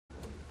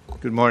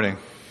Good morning.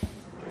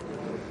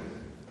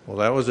 Well,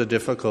 that was a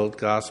difficult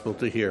gospel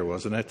to hear,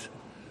 wasn't it?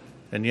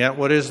 And yet,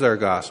 what is their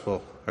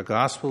gospel? Our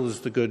gospel is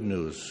the good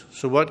news.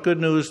 So what good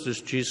news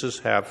does Jesus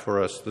have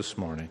for us this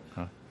morning?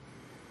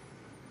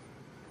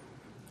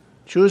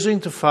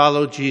 Choosing to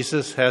follow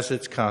Jesus has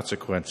its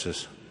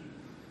consequences.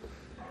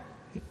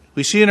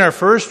 We see in our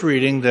first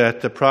reading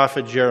that the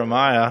prophet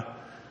Jeremiah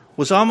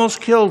was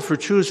almost killed for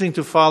choosing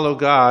to follow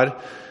God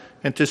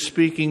and to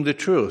speaking the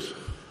truth.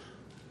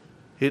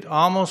 It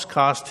almost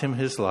cost him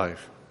his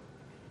life.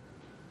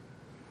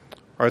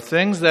 Are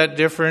things that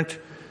different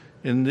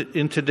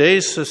in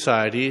today's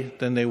society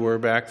than they were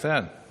back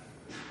then?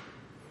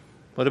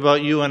 What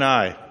about you and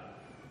I?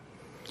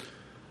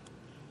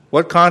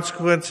 What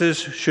consequences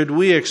should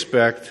we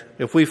expect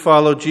if we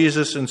follow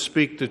Jesus and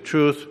speak the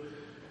truth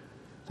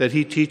that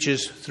he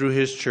teaches through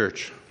his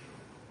church?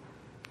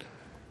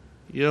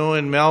 You know,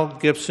 in Mel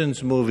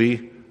Gibson's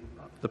movie,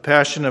 The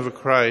Passion of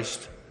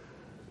Christ,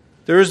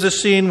 there is a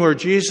scene where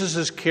Jesus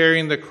is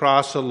carrying the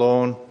cross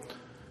alone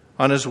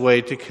on his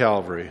way to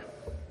Calvary.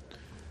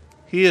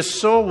 He is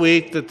so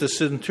weak that the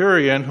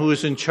centurion, who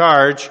is in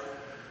charge,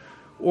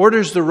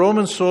 orders the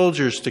Roman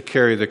soldiers to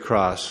carry the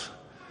cross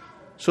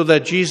so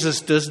that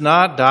Jesus does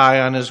not die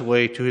on his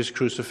way to his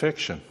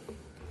crucifixion.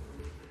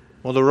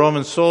 Well, the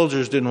Roman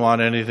soldiers didn't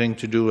want anything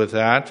to do with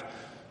that,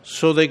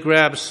 so they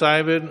grabbed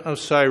Simon of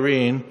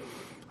Cyrene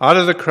out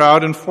of the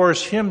crowd and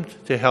forced him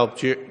to help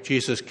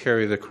Jesus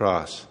carry the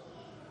cross.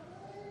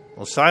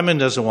 Well, Simon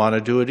doesn't want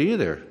to do it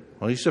either.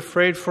 Well, he's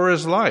afraid for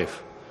his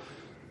life.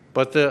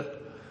 But the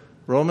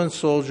Roman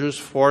soldiers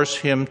force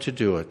him to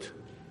do it.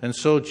 And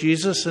so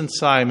Jesus and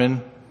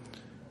Simon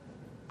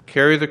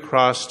carry the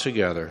cross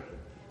together.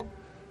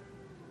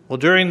 Well,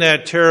 during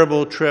that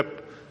terrible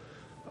trip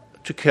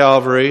to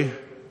Calvary,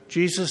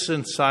 Jesus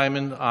and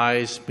Simon's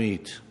eyes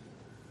meet.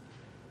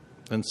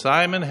 And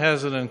Simon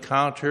has an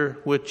encounter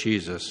with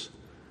Jesus.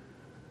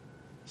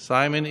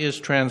 Simon is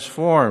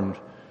transformed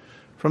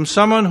from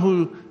someone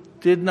who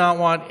did not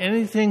want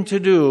anything to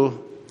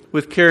do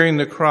with carrying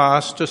the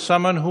cross to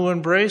someone who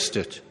embraced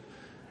it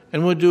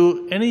and would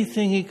do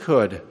anything he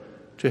could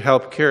to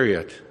help carry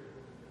it.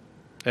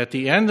 At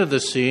the end of the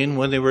scene,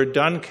 when they were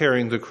done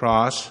carrying the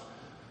cross,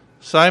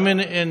 Simon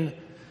and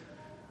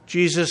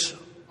Jesus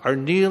are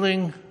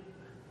kneeling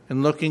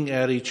and looking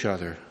at each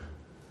other.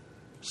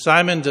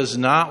 Simon does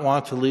not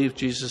want to leave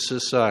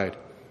Jesus' side,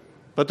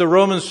 but the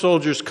Roman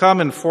soldiers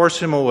come and force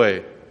him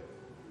away.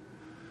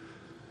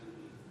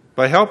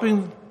 By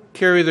helping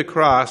carry the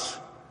cross,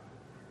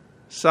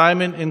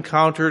 Simon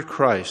encountered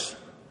Christ,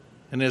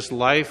 and his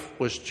life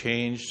was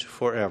changed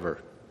forever.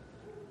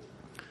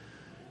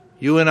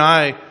 You and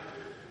I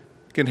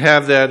can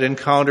have that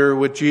encounter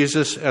with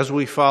Jesus as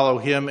we follow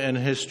him and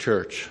his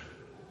church.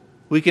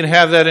 We can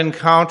have that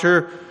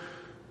encounter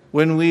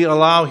when we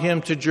allow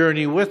him to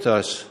journey with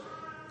us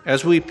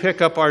as we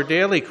pick up our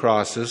daily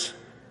crosses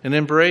and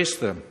embrace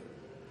them.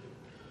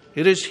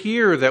 It is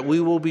here that we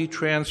will be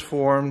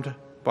transformed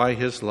by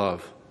his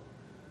love.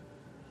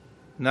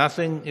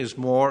 Nothing is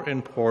more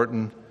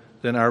important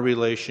than our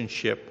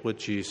relationship with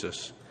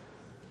Jesus.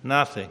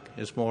 Nothing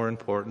is more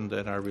important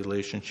than our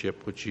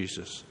relationship with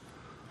Jesus.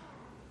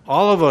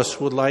 All of us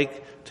would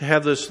like to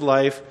have this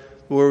life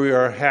where we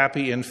are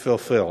happy and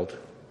fulfilled.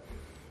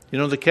 You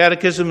know, the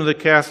Catechism of the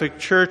Catholic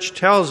Church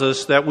tells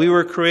us that we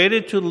were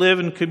created to live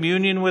in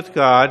communion with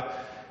God,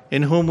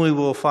 in whom we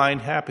will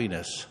find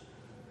happiness.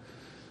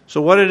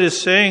 So what it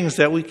is saying is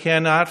that we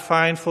cannot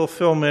find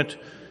fulfillment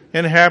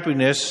and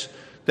happiness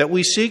that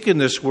we seek in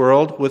this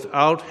world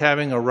without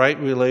having a right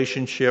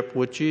relationship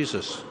with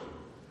Jesus.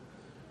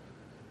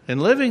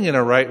 And living in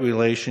a right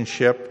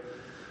relationship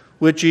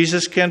with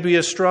Jesus can be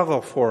a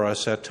struggle for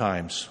us at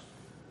times.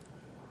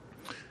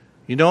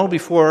 You know,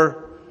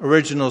 before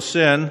original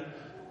sin,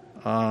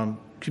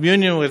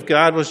 communion with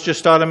God was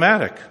just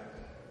automatic.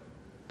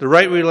 The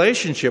right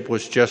relationship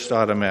was just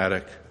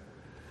automatic.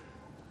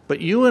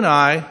 But you and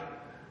I,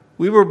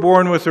 we were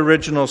born with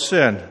original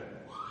sin.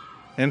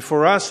 And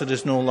for us, it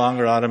is no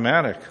longer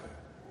automatic.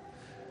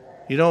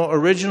 You know,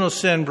 original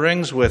sin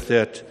brings with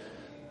it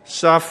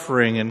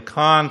suffering and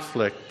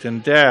conflict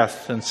and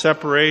death and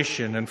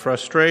separation and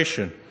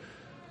frustration,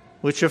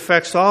 which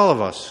affects all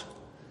of us.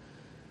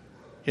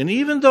 And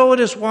even though it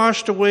is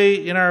washed away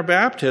in our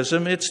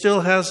baptism, it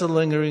still has a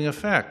lingering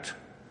effect.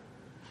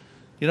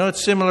 You know,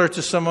 it's similar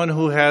to someone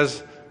who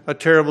has a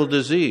terrible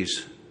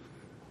disease.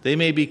 They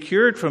may be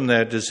cured from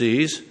that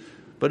disease,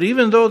 but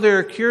even though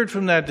they're cured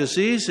from that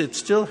disease, it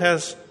still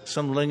has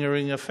some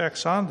lingering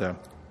effects on them.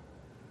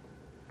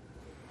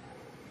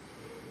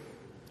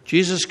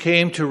 Jesus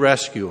came to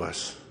rescue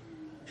us.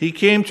 He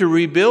came to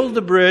rebuild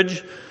the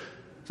bridge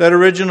that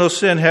original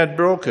sin had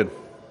broken.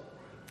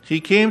 He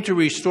came to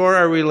restore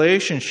our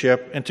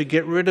relationship and to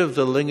get rid of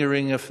the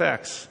lingering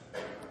effects.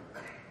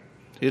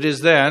 It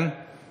is then,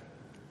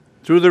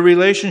 through the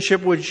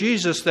relationship with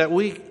Jesus, that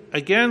we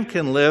again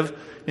can live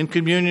in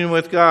communion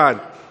with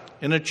God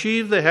and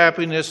achieve the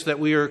happiness that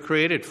we are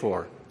created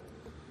for.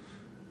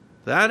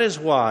 That is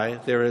why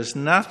there is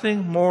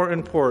nothing more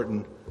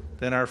important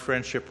than our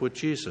friendship with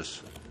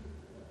Jesus.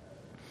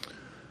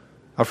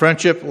 A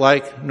friendship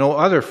like no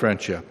other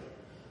friendship.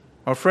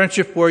 A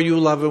friendship where you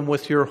love him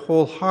with your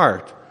whole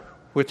heart,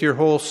 with your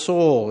whole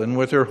soul, and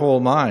with your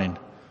whole mind.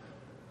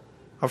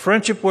 A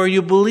friendship where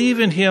you believe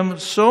in him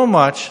so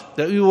much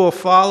that you will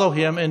follow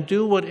him and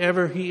do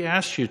whatever he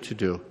asks you to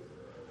do.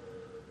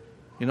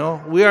 You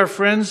know, we are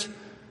friends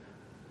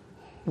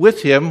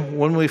with him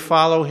when we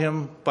follow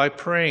him by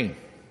praying.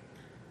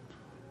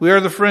 We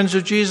are the friends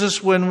of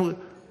Jesus when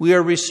we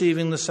are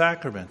receiving the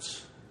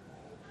sacraments.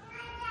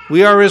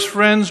 We are his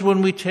friends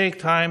when we take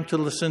time to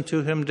listen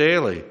to him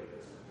daily,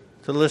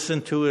 to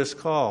listen to his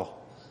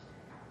call,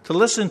 to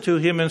listen to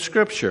him in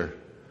Scripture.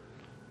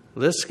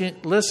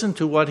 Listen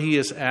to what he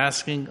is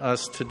asking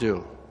us to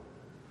do.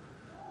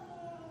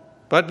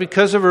 But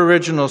because of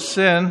original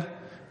sin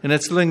and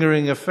its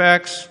lingering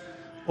effects,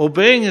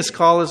 obeying his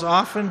call is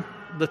often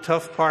the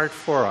tough part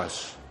for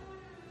us.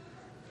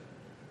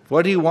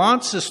 What he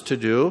wants us to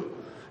do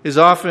is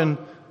often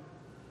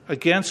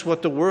against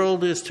what the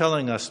world is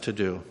telling us to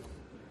do.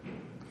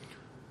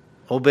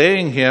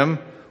 Obeying him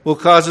will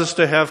cause us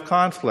to have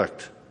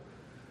conflict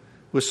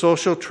with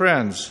social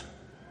trends,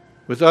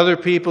 with other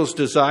people's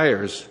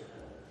desires,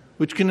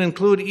 which can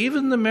include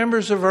even the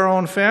members of our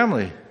own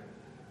family.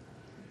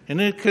 And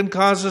it can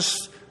cause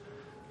us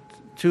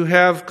to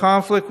have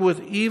conflict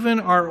with even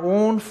our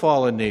own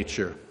fallen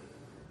nature.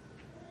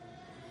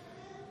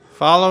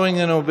 Following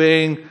and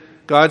obeying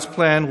God's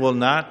plan will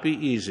not be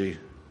easy.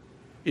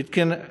 It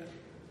can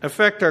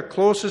affect our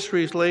closest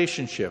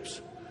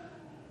relationships.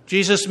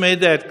 Jesus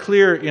made that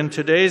clear in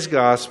today's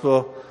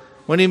gospel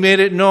when he made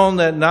it known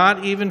that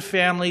not even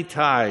family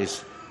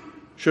ties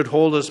should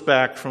hold us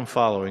back from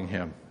following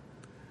him.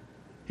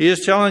 He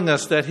is telling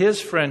us that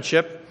his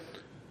friendship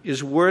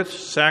is worth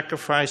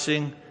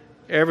sacrificing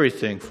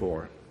everything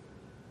for.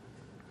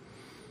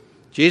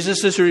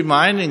 Jesus is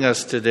reminding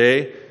us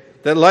today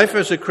that life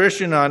as a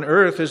Christian on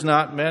earth is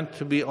not meant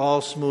to be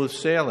all smooth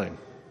sailing.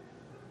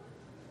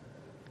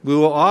 We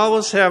will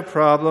always have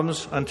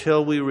problems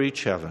until we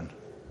reach heaven.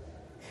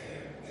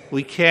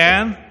 We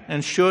can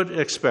and should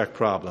expect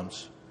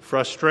problems,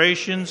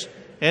 frustrations,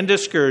 and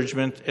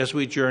discouragement as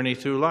we journey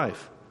through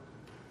life.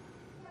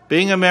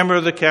 Being a member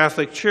of the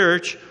Catholic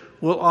Church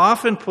will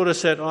often put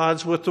us at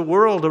odds with the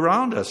world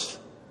around us.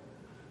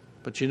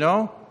 But you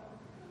know,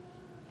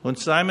 when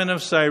Simon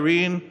of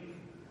Cyrene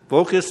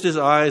focused his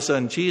eyes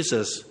on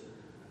Jesus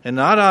and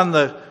not on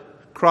the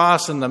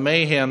cross and the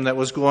mayhem that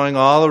was going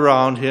all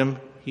around him,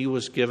 he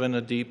was given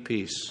a deep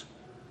peace.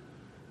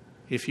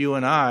 If you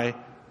and I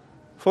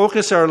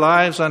focus our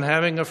lives on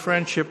having a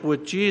friendship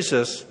with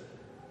Jesus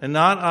and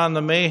not on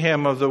the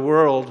mayhem of the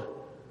world,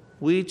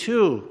 we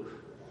too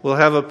will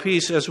have a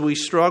peace as we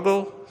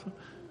struggle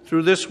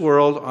through this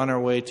world on our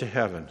way to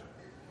heaven.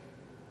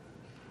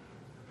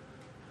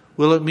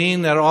 Will it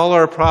mean that all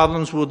our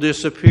problems will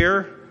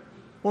disappear?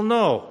 Well,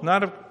 no,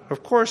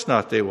 of course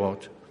not, they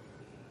won't.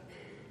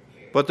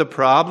 But the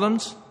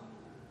problems,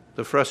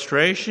 the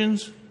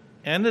frustrations,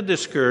 and the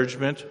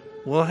discouragement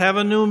will have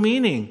a new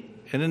meaning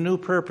and a new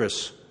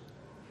purpose.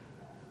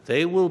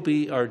 They will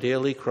be our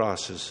daily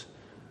crosses,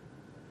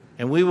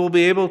 and we will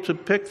be able to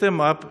pick them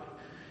up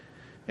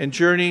and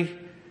journey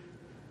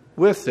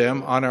with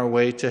them on our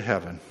way to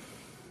heaven.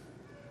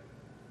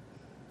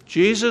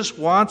 Jesus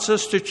wants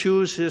us to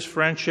choose his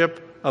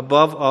friendship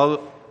above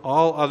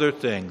all other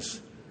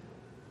things,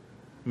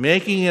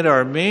 making it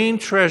our main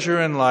treasure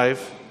in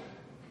life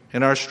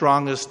and our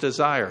strongest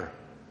desire.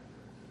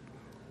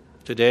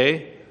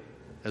 Today,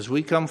 as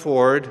we come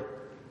forward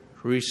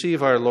to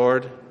receive our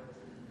Lord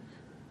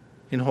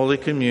in Holy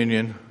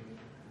Communion,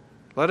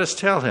 let us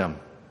tell him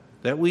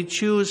that we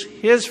choose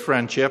his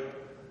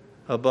friendship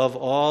above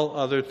all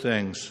other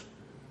things,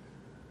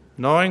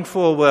 knowing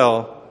full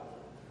well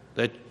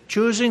that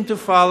choosing to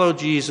follow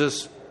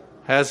Jesus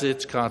has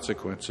its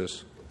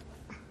consequences.